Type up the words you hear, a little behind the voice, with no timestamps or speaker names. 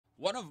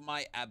One of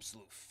my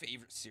absolute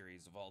favorite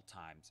series of all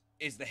times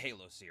is the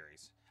Halo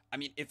series. I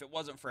mean, if it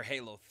wasn't for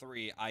Halo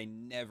 3, I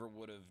never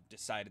would have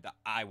decided that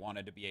I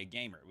wanted to be a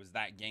gamer. It was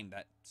that game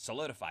that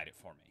solidified it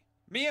for me.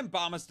 Me and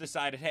Bamas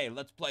decided, hey,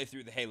 let's play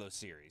through the Halo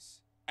series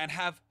and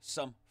have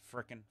some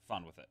frickin'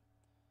 fun with it.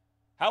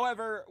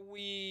 However,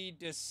 we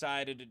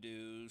decided to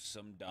do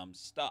some dumb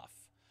stuff.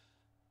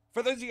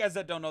 For those of you guys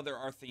that don't know, there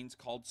are things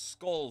called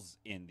skulls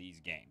in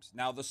these games.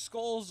 Now, the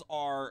skulls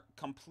are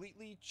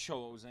completely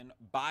chosen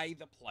by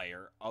the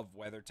player of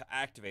whether to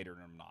activate it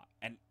or not.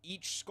 And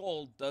each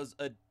skull does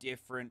a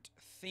different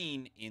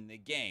thing in the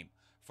game.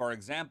 For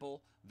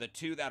example, the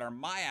two that are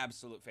my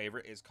absolute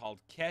favorite is called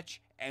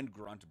Catch and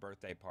Grunt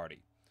Birthday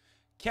Party.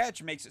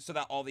 Catch makes it so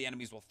that all the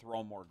enemies will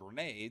throw more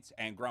grenades,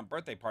 and Grunt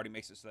Birthday Party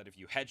makes it so that if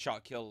you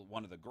headshot kill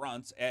one of the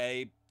grunts,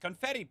 a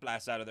confetti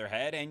blasts out of their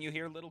head, and you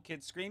hear little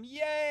kids scream,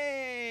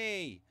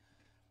 "Yay!"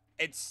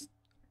 It's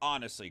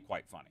honestly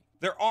quite funny.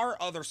 There are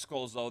other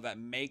skulls, though, that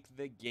make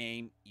the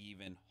game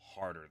even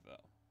harder,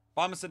 though.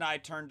 Bamas and I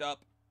turned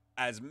up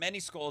as many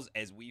skulls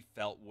as we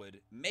felt would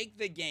make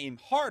the game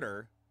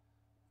harder,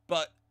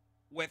 but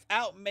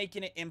without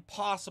making it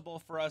impossible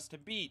for us to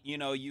beat. You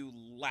know, you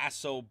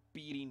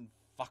lasso-beating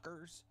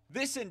fuckers.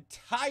 This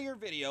entire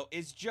video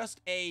is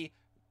just a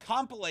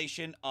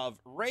compilation of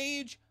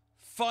rage,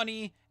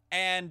 funny,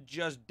 and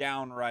just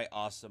downright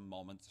awesome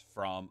moments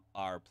from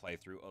our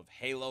playthrough of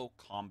Halo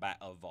Combat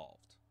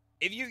Evolved.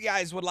 If you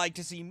guys would like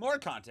to see more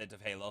content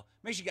of Halo,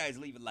 make sure you guys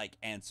leave a like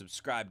and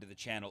subscribe to the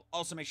channel.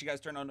 Also, make sure you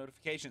guys turn on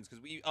notifications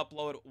because we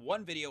upload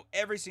one video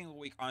every single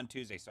week on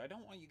Tuesday, so I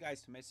don't want you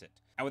guys to miss it.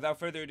 And without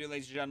further ado,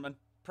 ladies and gentlemen,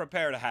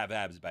 prepare to have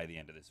abs by the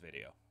end of this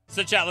video.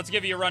 So chat, let's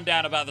give you a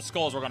rundown about the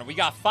skulls we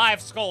got 5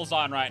 skulls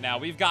on right now.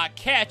 We've got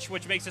Catch,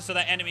 which makes it so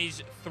that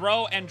enemies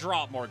throw and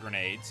drop more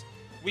grenades.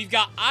 We've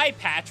got Eye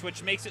Patch,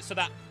 which makes it so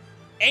that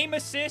aim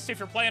assist, if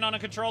you're playing on a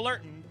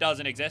controller,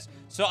 doesn't exist.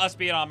 So us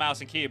being on mouse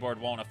and keyboard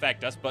won't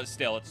affect us, but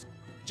still, it's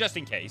just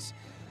in case.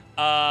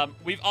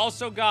 We've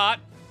also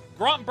got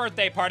Grunt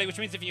Birthday Party, which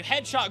means if you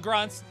headshot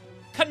grunts,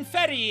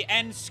 confetti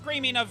and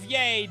screaming of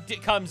yay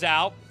comes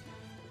out.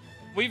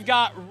 We've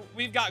got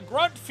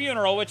Grunt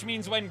Funeral, which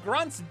means when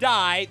grunts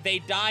die, they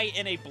die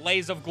in a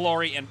blaze of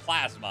glory and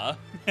plasma.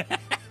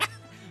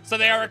 So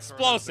they are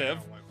explosive.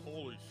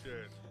 Holy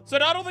shit. So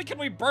not only can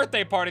we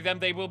birthday party them,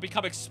 they will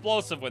become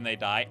explosive when they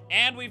die.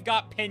 And we've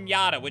got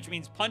Pinata, which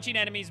means punching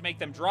enemies make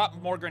them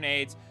drop more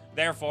grenades.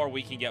 Therefore,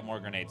 we can get more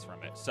grenades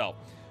from it. So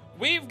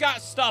we've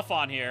got stuff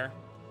on here.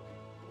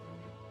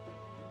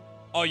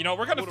 Oh, you know,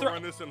 we're gonna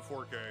run this in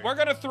 4K. We're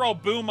gonna throw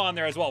Boom on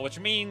there as well, which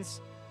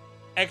means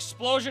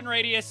explosion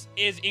radius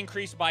is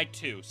increased by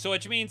 2. So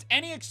which means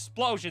any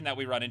explosion that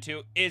we run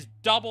into is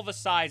double the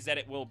size that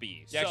it will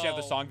be. You actually have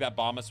the song that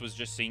Bamas was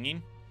just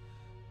singing.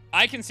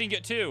 I can sing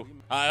it too.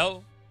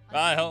 Hi-ho,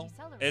 hi-ho.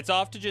 It's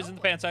off to jizz in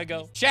the pants I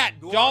go. Chat,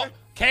 don't.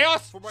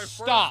 Chaos,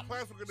 stop.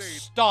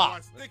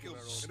 Stop.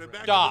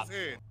 Stop.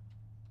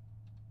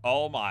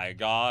 Oh my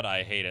god,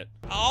 I hate it.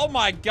 Oh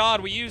my god,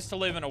 we used to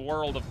live in a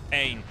world of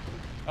pain.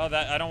 Oh,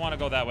 I don't want to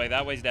go that way.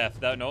 That way's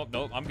death. Nope,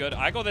 nope, I'm good.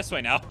 I go this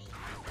way now.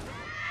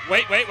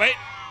 Wait, wait, wait.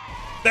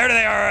 There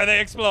they are. They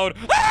explode.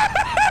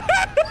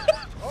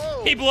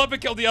 Oh. He blew up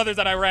and killed the others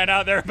and I ran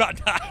out there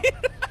about dying.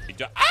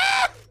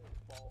 Ah!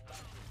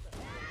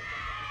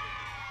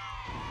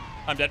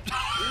 I'm dead. What?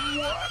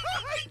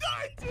 I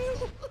died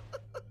too.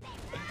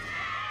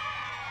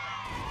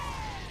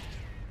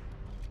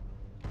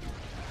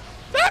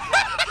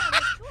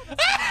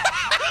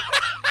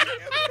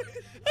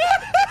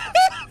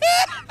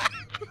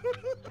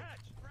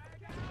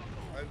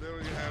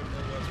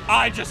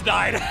 I just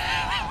died.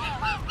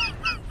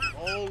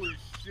 Holy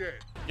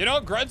shit. You know,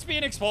 grunts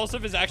being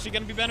explosive is actually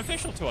going to be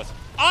beneficial to us.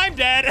 I'm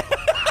dead.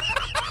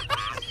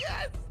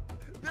 Yes.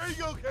 There you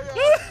go, Chaos.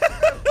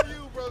 That's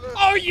you, brother.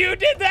 Oh, you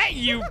did that,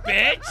 you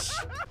bitch.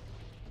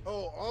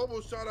 Oh,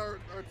 almost shot our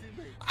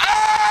teammate.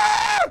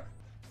 Ah!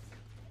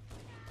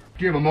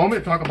 Do you have a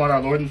moment to talk about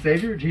our Lord and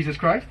Savior, Jesus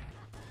Christ?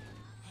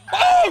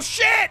 Oh,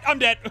 shit. I'm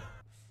dead.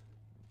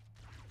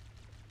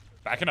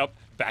 Backing up,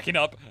 backing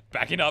up,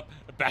 backing up,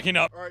 backing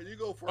up. All right, you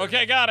go for it.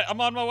 Okay, got it.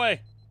 I'm on my way.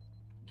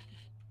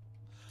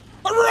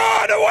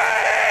 Run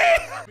away!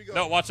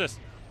 No, watch this.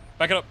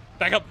 Back it up,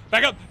 back up,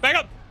 back up, back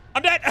up.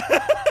 I'm dead.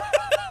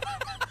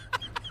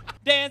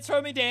 Dance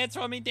for me, dance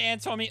for me,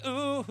 dance for me.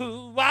 Ooh,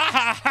 hoo, wah,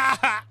 ha, ha,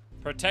 ha.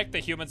 Protect the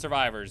human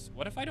survivors.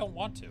 What if I don't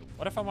want to?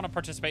 What if I want to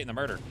participate in the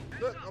murder?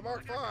 Look, I'm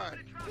Mark 5.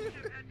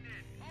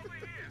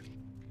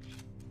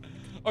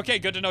 Okay,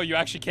 good to know you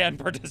actually can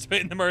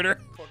participate in the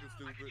murder. Fucking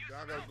stupid.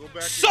 I gotta go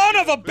back. Son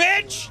of a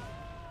bitch!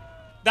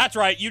 That's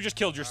right, you just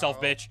killed yourself,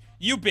 bitch.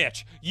 You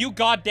bitch. You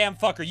goddamn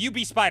fucker. You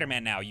be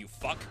Spider-Man now, you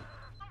fuck.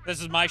 This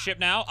is my ship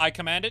now. I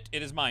command it.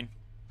 It is mine.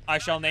 I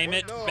shall name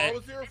it. No, I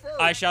was here first.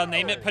 I shall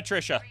name it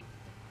Patricia.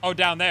 Oh,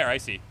 down there. I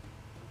see.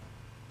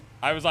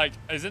 I was like,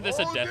 isn't this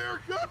a death?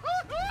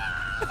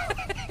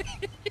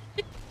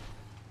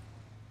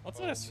 What's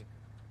this?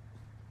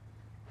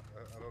 I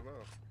don't know.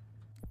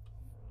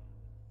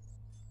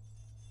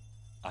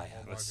 I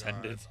have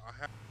ascended.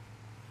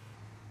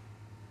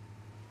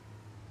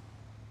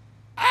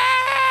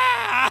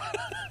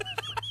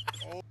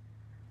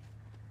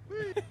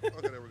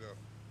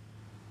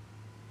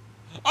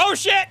 Oh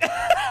shit!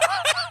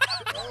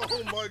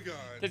 Oh my god.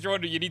 Did you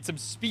wonder you need some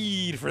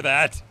speed for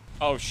that?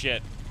 Oh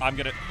shit! I'm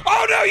gonna.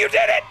 Oh no! You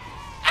did it!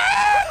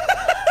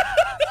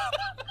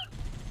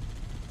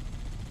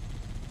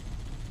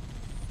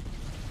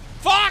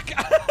 Fuck!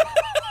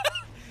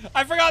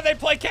 I forgot they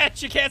play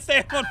catch. You can't stay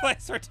in one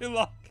place for too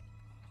long.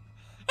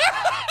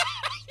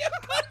 You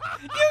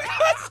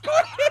got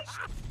squished.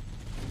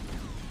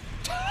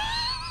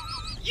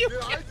 You,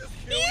 Did I just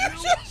kill you you?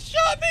 just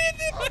shot me in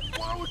the.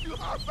 Why would you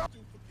have to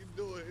fucking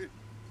do it?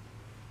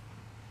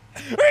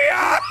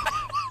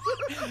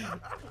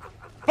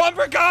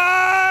 Bumper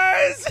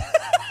cars!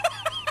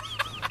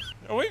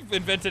 We've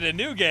invented a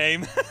new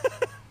game.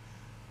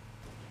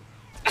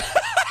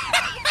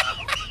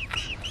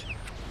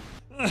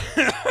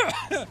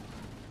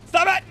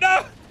 Stop it!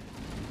 No!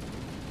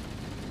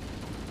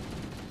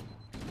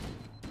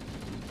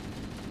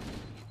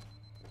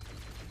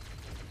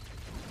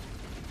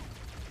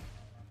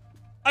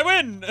 I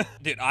win!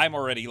 Dude, I'm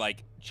already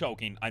like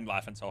choking. I'm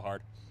laughing so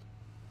hard.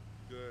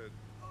 Good.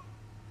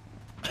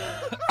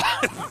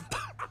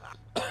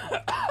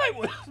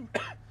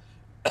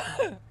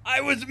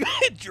 I was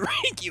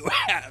mid-drink, you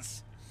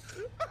ass.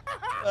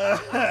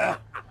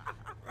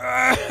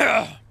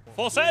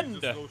 Full send.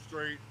 Please just go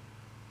straight.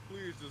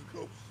 Please just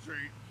go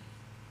straight.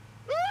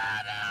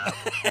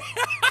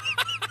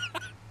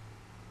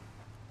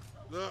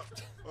 No.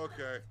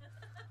 Okay.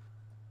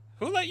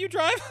 Who let you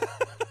drive?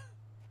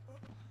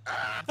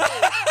 Damn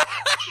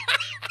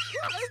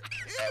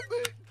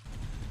it.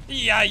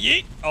 Yeah,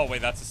 yeet. Oh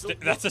wait, that's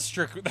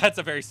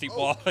a very steep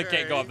wall. I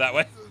can't go up that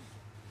way.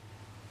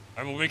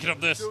 I will make it up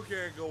this. Still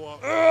can't go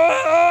up. Oh,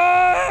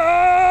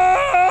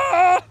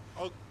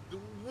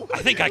 I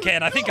think I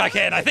can. I think I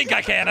can. I think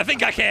I can. I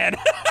think I can.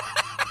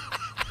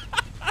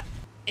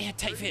 Yeah,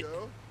 tight fit.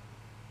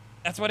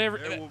 That's whatever.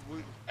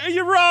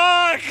 You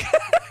rock.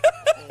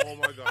 Oh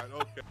my god.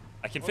 Okay.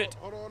 I can fit.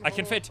 Hold on, I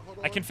can hold on, fit. hold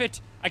I can on.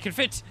 fit. I can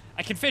fit.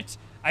 I can fit.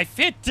 I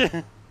fit.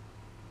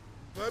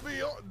 Let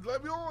me on.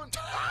 Let me on.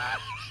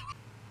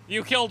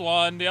 You killed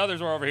one. The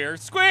others were over here.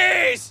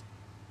 Squeeze!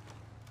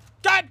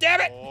 God damn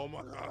it! Oh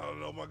my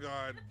god. Oh my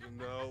god.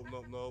 No,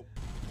 no, no.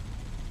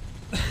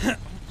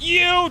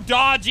 You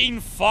dodging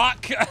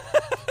fuck!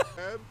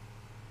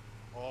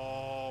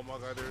 Oh my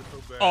god, they're so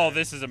bad. Oh,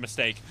 this is a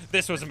mistake.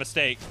 This was a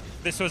mistake.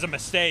 This was a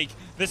mistake.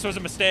 This was a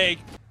mistake.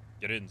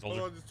 Get in, soldier.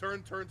 Hold on, just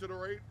turn to the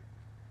right.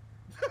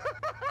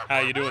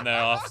 How you doing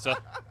there, officer?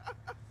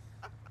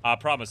 I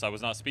promise I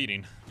was not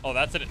speeding. Oh,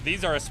 that's it.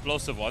 These are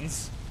explosive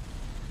ones.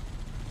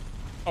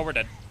 Oh, we're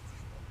dead.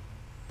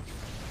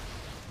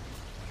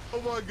 Oh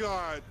my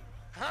god.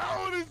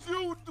 How did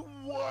you do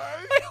what?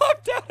 I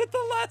hopped out at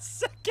the last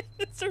second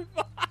and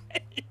survived.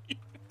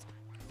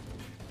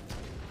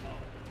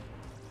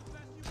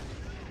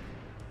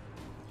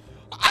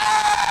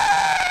 Ah!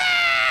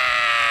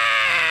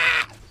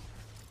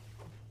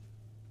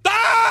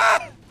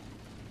 Ah!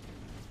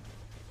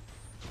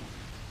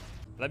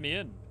 Let me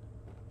in.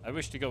 I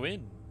wish to go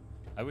in.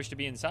 I wish to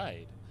be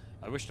inside.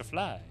 I wish to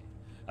fly.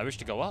 I wish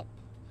to go up.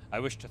 I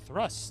wish to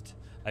thrust.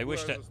 I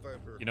wish to. Has a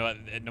sniper? You know what?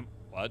 No,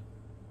 what?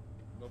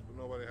 No,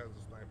 nobody has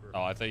a sniper.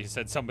 Oh, I thought you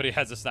said somebody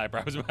has a sniper.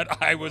 I was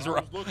about. I was. I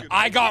was looking.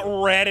 I got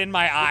red in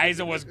my eyes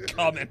and was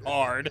coming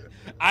hard.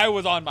 I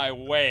was on my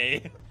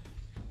way.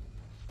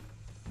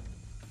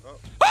 Oh.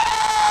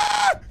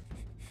 Ah!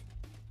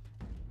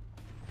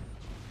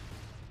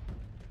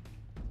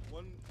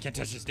 One. Can't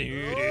touch this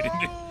dude.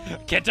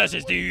 Can't touch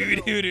this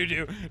dude.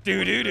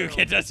 Do.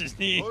 Can't touch this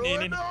dude.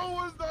 Oh, no,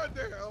 one's not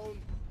down.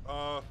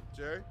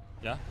 Jay?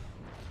 Yeah.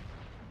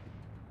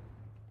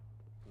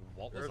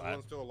 What was There's that?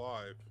 one still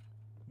alive.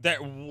 That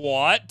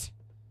what?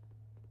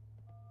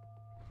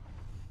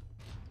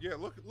 Yeah,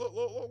 look,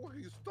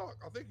 he's stuck.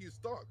 I think he's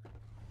stuck.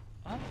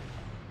 Oh.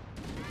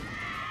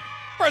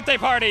 Birthday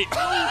party!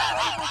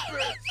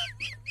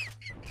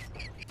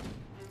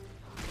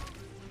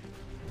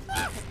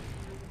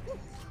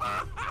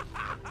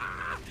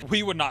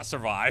 We would not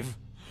survive.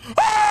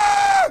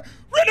 Ah!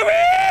 Run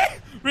away!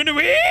 Run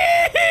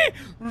away!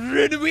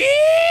 Run away!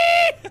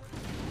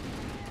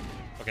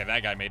 Okay,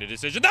 that guy made a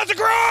decision. That's a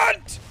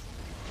grunt!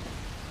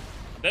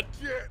 I'm dead.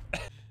 Shit.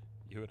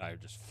 You and I are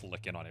just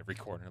flicking on every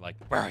corner like,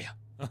 where are you?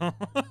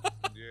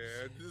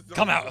 Yeah,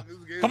 Come out.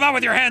 Come out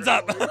with your hands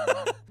up.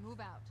 Move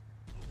out.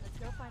 Let's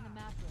go find the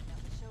map room that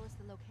will show us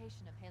the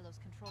location of Halo's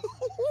control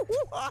center.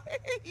 Why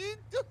you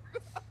do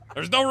that?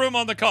 There's no room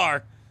on the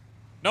car.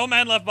 No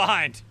man left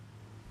behind.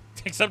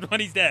 Except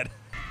when he's dead.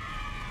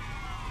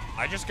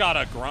 I just got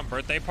a grunt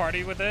birthday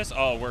party with this.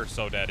 Oh, we're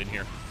so dead in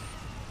here.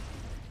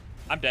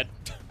 I'm dead.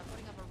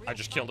 I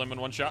just killed him in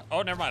one shot.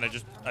 Oh, never mind.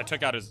 I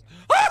took out his...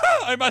 Ah!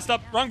 I messed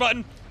up. Wrong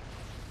button.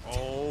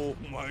 Oh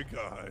my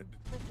god.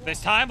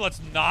 This time, let's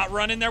not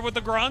run in there with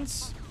the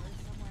grunts.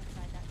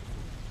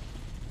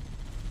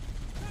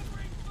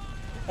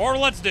 Or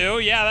let's do.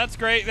 Yeah, that's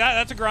great.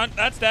 That's a grunt.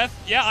 That's death.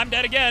 Yeah, I'm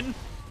dead again.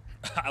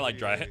 I like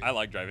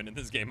driving in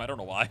this game. I don't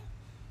know why.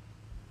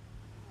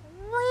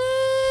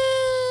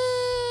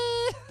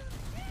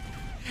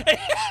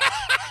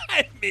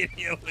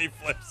 Immediately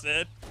flips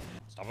it.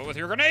 Stop it with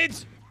your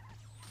grenades.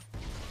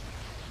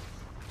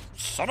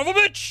 Son of a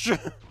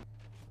bitch!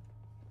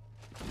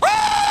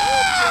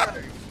 Ah!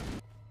 Okay.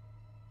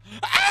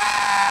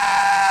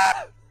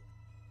 Ah!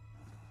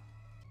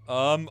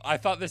 I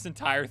thought this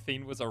entire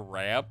thing was a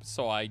ramp,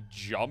 so I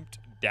jumped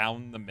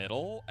down the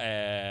middle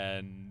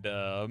and,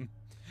 no!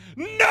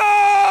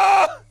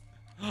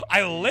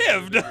 I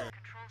lived! Control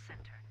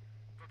center.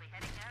 We'll be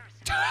heading there as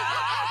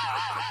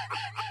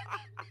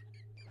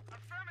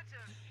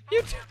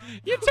soon.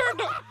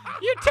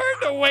 You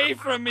turned away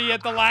from me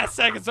at the last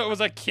second, so it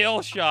was a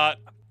kill shot.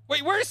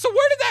 Wait, where did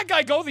that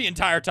guy go the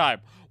entire time?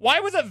 Why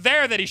was it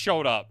there that he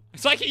showed up?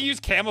 It's like he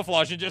used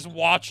camouflage and just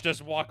watched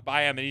us walk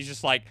by him, and he's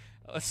just like,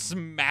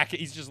 smack it.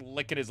 He's just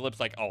licking his lips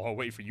like, oh, I'll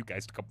wait for you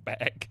guys to come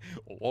back.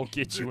 Oh, I'll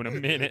get you in a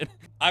minute.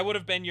 I would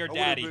have been your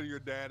daddy. I would have been your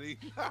daddy.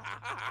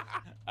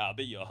 I'll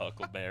be your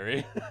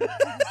Huckleberry.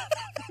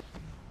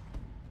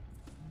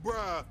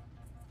 Bruh.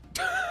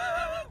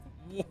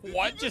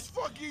 What You just...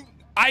 fucking...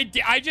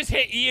 I just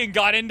hit E and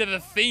got into the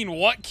thing.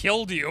 What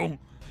killed you?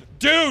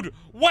 Dude,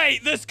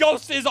 wait, this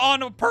ghost is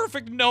on a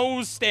perfect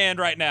nose stand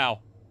right now.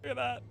 Look at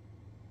that.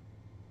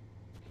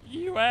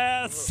 You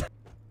ass.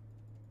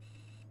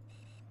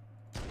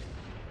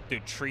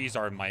 Dude, trees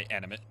are my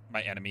enemy.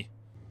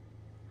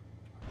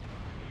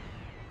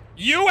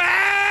 You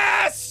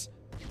ass!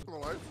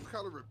 Life is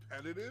kind of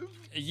repetitive.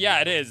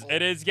 Yeah, it is.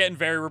 It is getting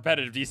very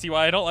repetitive. Do you see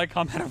why I don't like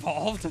Combat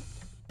Evolved?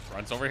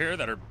 Fronts over here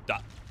that are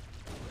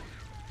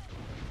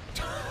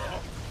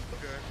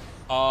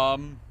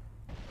Okay.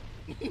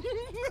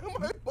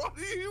 My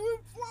body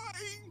went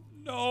flying.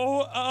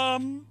 No,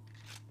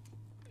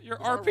 your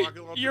rocket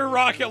launcher your over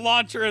rocket there?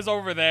 launcher is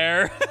over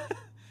there.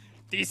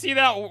 Do you see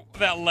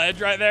that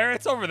ledge right there?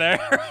 It's over there.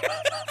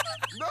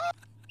 No.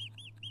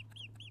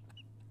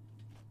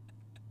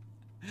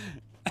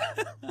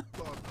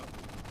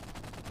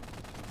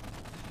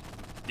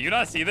 Do you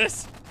not see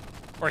this?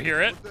 Or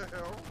hear it? What the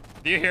hell?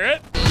 Do you hear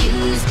it?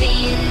 You spin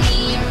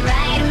me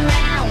right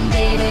around,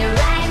 baby,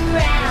 right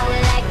around,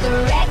 like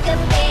a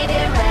record, baby,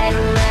 right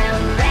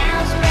around,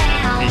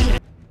 round.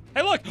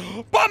 Hey, look!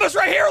 Bamas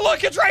right here!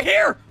 Look, it's right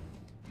here!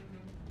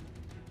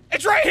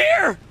 It's right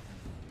here!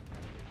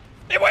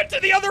 It went to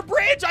the other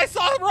bridge! I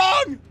saw it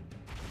wrong!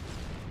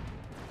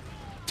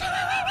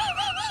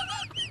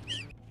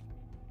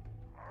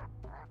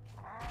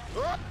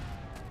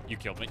 You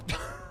killed me.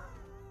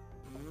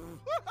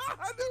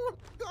 I never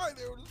died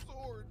there with a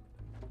sword.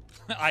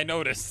 I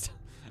noticed.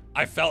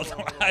 I felt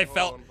Hold on.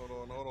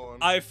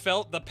 I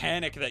felt the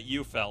panic that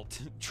you felt.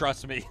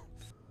 Trust me.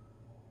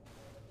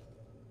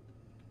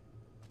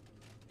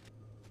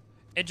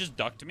 It just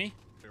ducked me.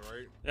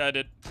 Right? Yeah, I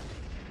did.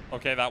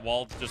 Okay, that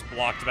wall just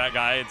blocked that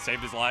guy and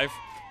saved his life.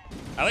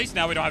 At least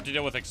now we don't have to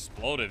deal with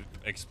exploding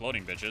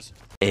bitches.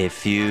 A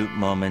few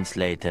moments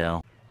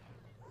later.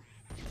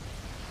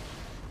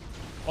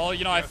 Well,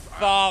 you know, I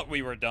thought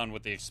we were done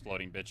with the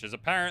exploding bitches.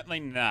 Apparently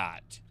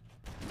not.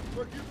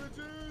 Fuck you,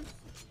 bitches.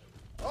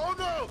 Oh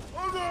no!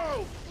 Oh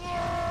no!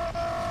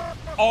 Ah!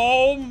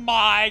 Oh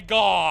my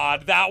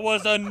god, that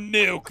was a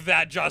nuke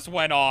that just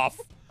went off.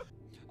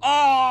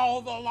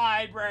 Oh, the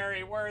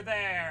library, we're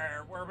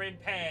there. We're in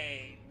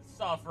pain,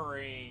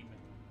 suffering.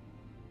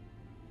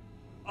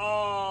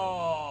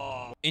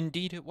 Oh.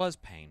 Indeed, it was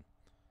pain.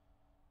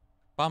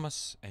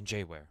 Bamas and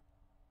Jayware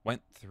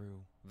went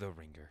through the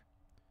ringer.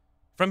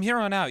 From here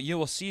on out, you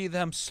will see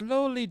them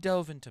slowly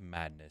delve into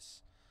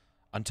madness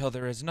until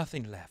there is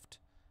nothing left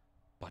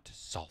but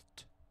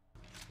salt.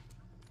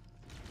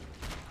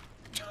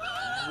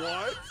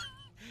 What?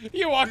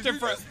 You walked Did in you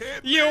front. just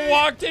hit You me?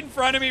 walked in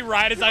front of me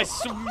right as I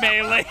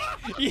melee.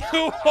 You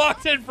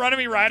walked in front of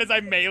me right as I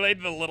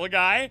meleeed the little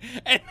guy,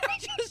 and I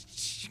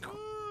just.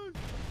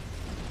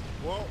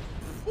 Well,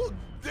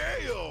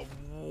 damn!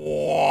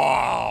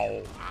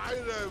 Wow! I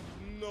have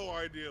no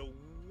idea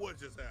what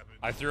just happened.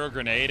 I threw a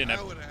grenade and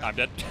That would I'm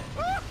dead.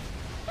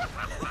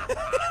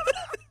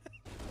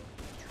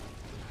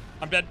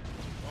 I'm dead.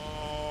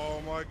 Oh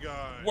my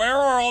god. Where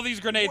are all these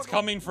grenades What the-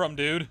 coming from,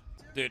 dude?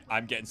 Dude,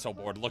 I'm getting so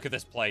bored. Look at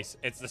this place.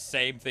 It's the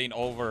same thing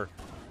over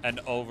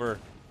and over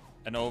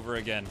and over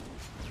again.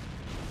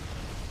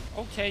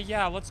 Okay,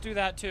 yeah, let's do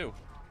that too.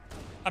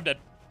 I'm dead.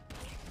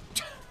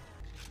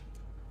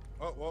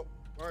 Oh, well.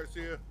 Alright,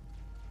 see ya.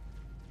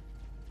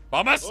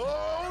 Bamas!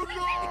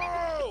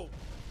 Oh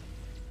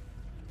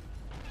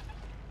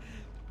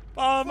no!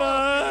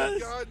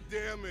 Bamas! God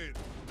damn it.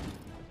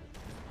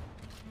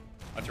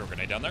 I threw a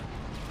grenade down there.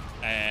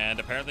 And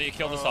apparently it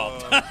killed us all.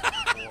 Of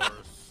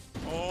course.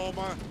 Oh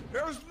my.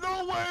 There's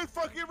no way it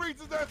fucking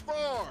reaches that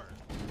far.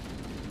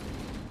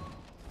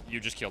 You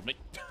just killed me.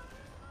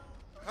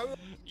 How did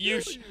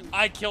You, kill you?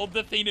 I killed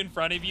the thing in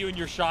front of you, and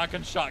your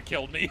shotgun shot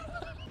killed me.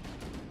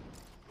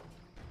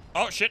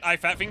 Oh shit! I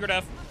fat fingered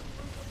F.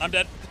 I'm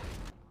dead.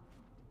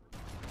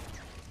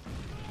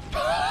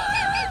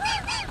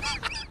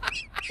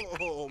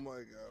 Oh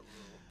my god,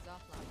 bro.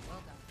 Offline.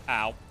 Well done.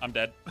 Ow! I'm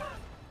dead.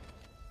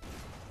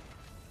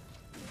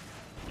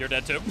 You're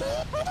dead too.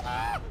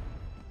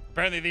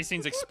 Apparently these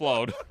things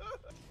explode.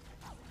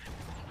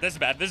 This is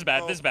bad. This is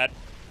bad. This is bad.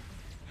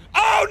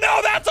 Oh no!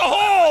 That's a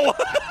hole!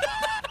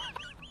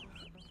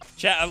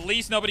 Chat, at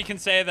least nobody can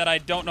say that I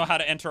don't know how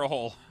to enter a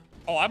hole.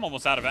 Oh, I'm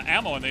almost out of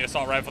ammo in the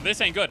assault rifle. This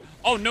ain't good.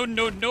 Oh, no,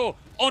 no, no.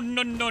 Oh,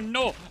 no, no,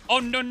 no. Oh,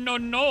 no, no,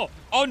 no.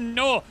 Oh,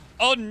 no.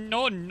 Oh,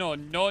 no, no,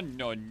 no,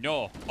 no,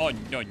 no. Oh,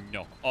 no,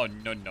 no. Oh,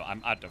 no, no.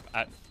 I'm out of...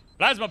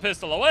 Plasma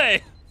pistol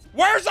away.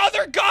 Where's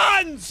other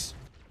guns?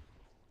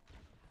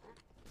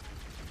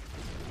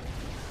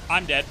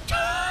 I'm dead.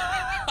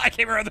 I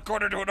came around the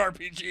corner to an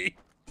RPG.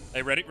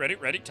 Hey, ready, ready,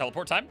 ready.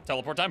 Teleport time.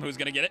 Teleport time. Who's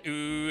gonna get it?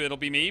 Ooh, it'll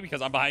be me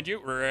because I'm behind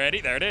you. Ready?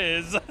 There it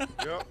is.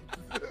 Yep.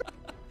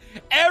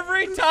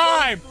 Every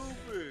time.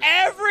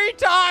 Every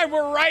time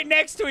we're right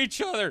next to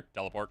each other.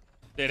 Teleport.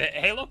 Dude,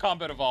 Halo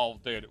Combat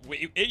Evolved, dude.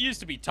 It used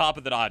to be top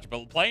of the notch,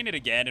 but playing it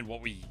again and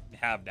what we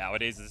have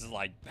nowadays, this is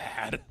like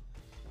bad.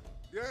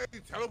 Yay,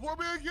 teleport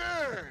me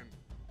again.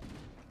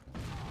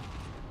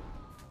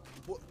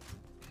 What?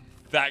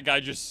 That guy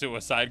just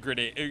suicide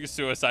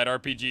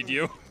RPG'd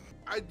you.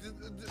 I did.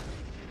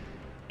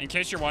 In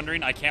case you're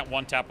wondering, I can't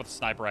one tap with a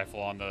sniper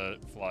rifle on the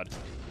Flood.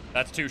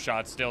 That's 2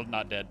 shots, still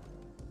not dead.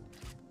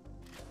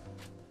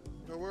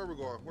 No, where are we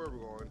going? Where are we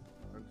going?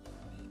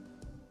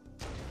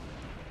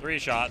 3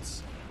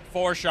 shots.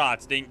 4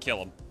 shots, didn't kill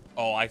him.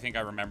 Oh, I think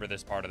I remember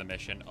this part of the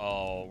mission.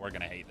 Oh, we're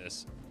gonna hate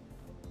this.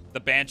 The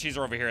Banshees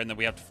are over here, and then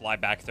we have to fly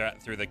back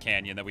through the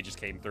canyon that we just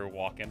came through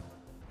walking.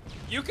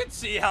 You can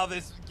see how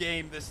this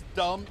game, the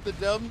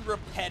dumb,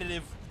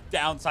 repetitive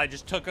downside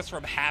just took us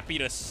from happy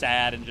to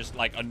sad and just,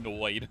 like,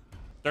 annoyed.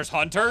 There's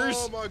hunters?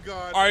 Oh, my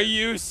God. Are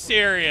you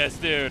serious,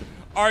 dude?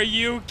 Are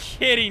you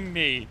kidding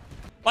me?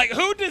 Like,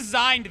 who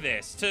designed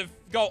this? To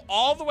go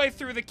all the way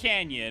through the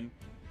canyon,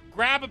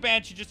 grab a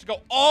Banshee just to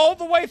go all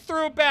the way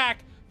through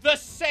back the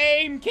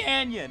same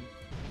canyon?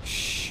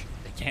 Shh,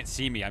 they can't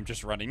see me. I'm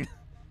just running.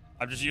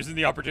 I'm just using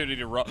the opportunity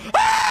to run.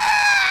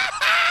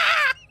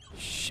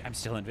 Shh, I'm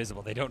still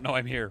invisible. They don't know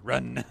I'm here.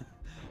 Run.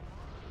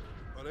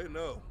 Oh, they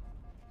know.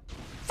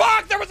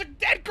 Fuck, there was a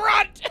dead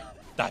grunt!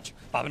 Dodge,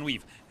 bob and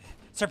weave.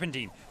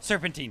 Serpentine,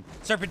 serpentine,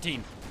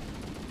 serpentine.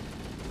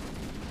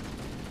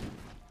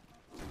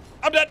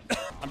 I'm dead.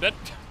 I'm dead.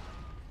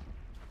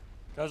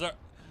 Because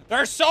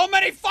there's so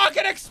many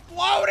fucking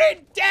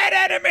exploding dead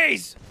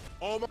enemies!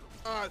 Oh, my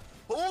God.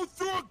 Who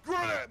threw a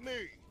gun at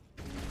me?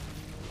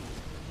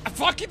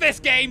 Fuck this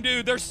game,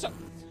 dude. There's so...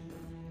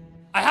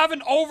 I have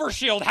an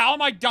overshield. How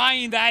am I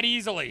dying that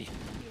easily?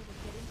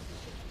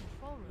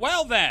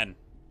 Well, then.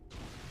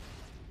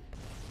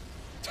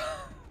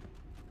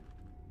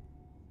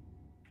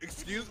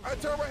 Excuse me? I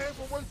turned my head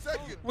for 1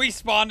 second. We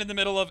spawned in the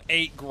middle of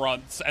 8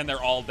 grunts, and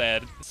they're all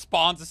dead.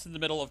 Spawns us in the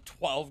middle of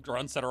 12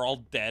 grunts that are all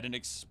dead and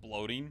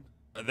exploding.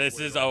 This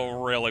is a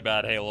really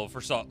bad Halo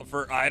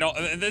I don't...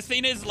 And this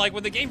thing is, like,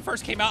 when the game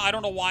first came out, I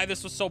don't know why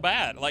this was so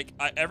bad. Like,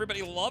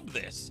 everybody loved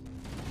this.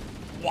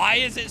 Why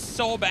is it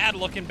so bad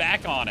looking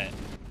back on it?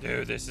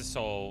 Dude, this is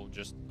so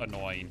just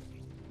annoying.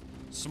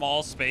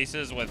 Small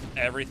spaces with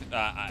everything.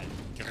 Fuck off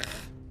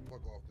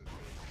this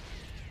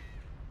thing.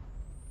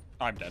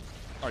 I'm dead.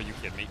 Are you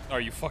kidding me?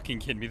 Are you fucking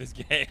kidding me, this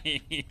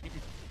game?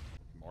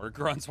 More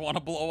grunts want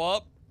to blow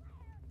up?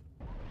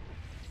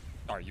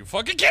 Are you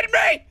fucking kidding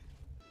me?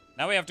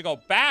 Now we have to go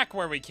back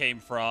where we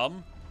came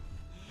from.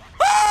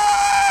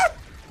 Ah!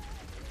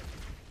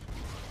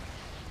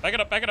 Back it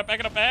up, back it up, back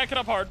it up, back it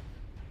up hard.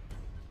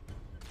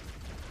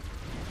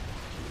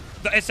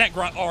 The ascent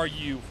grunt, are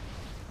you?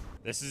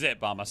 This is it,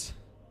 Bamas.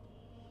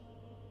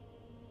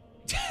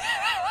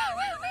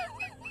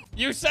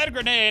 You said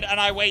grenade, and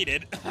I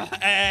waited,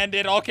 and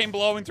it all came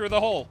blowing through the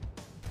hole.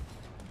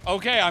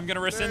 Okay, I'm gonna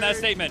rescind that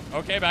statement.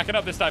 Okay, back it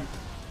up this time.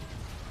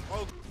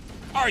 Oh.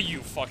 Are you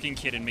fucking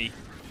kidding me?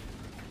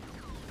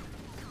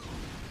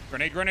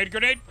 Grenade, grenade,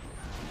 grenade.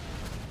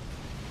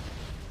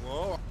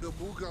 Whoa, the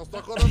boo got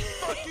stuck on the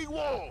fucking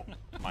wall.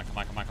 Come on, come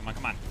on, come on, come on,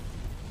 come on.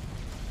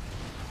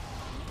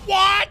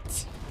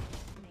 What?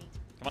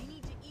 Come on. We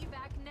need to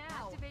evac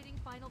now. Activating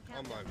final I'm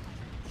countdown. like,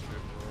 shit,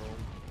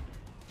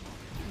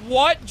 bro.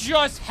 What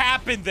just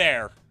happened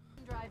there?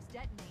 Drives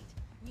detonate.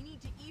 We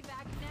need to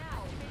evac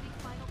now. Activating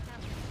final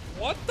countdown.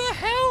 What the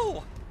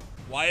hell?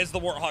 Why is the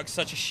Warthog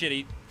such a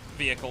shitty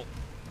vehicle?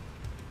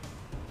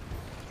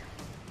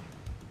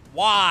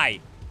 Why?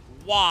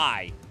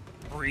 Why?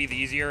 Breathe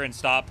easier and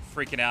stop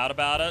freaking out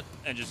about it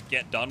and just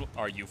get done.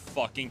 Are you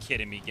fucking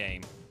kidding me,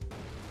 game?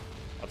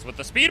 What's with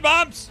the speed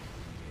bumps?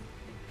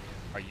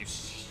 Are you...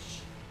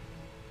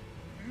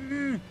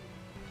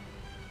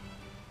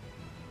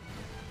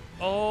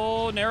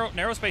 Oh,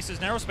 narrow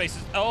spaces, narrow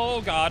spaces. Oh,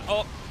 God.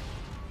 Oh.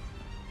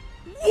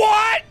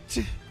 What?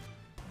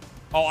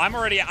 Oh, I'm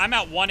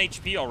at 1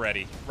 HP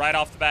already. Right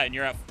off the bat, and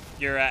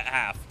you're at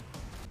half.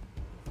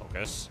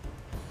 Focus.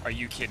 Are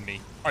you kidding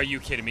me? Are you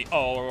kidding me?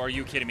 Oh, are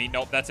you kidding me?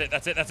 Nope, that's it,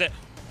 that's it, that's it.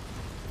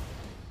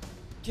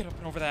 Get up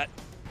and over that.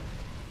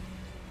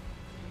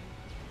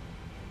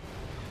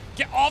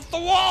 Get off the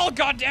wall,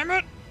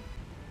 goddammit!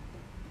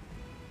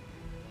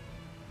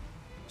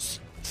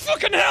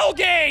 Fucking hell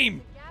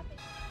game!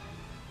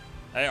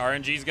 Hey,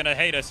 RNG's gonna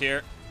hate us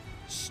here.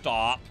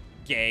 Stop.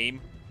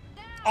 Game.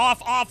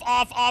 Off, off,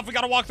 off, off. We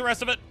gotta walk the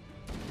rest of it.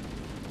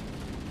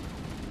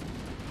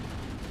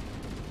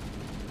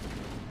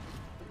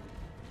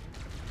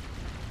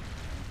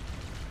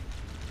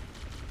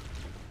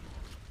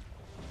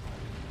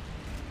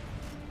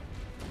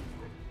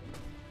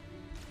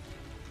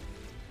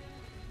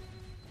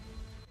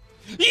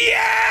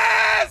 Yeah!